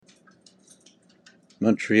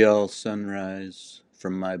Montreal sunrise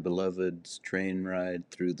from my beloved's train ride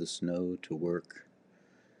through the snow to work.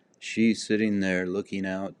 She sitting there looking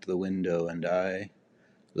out the window and I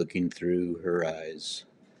looking through her eyes.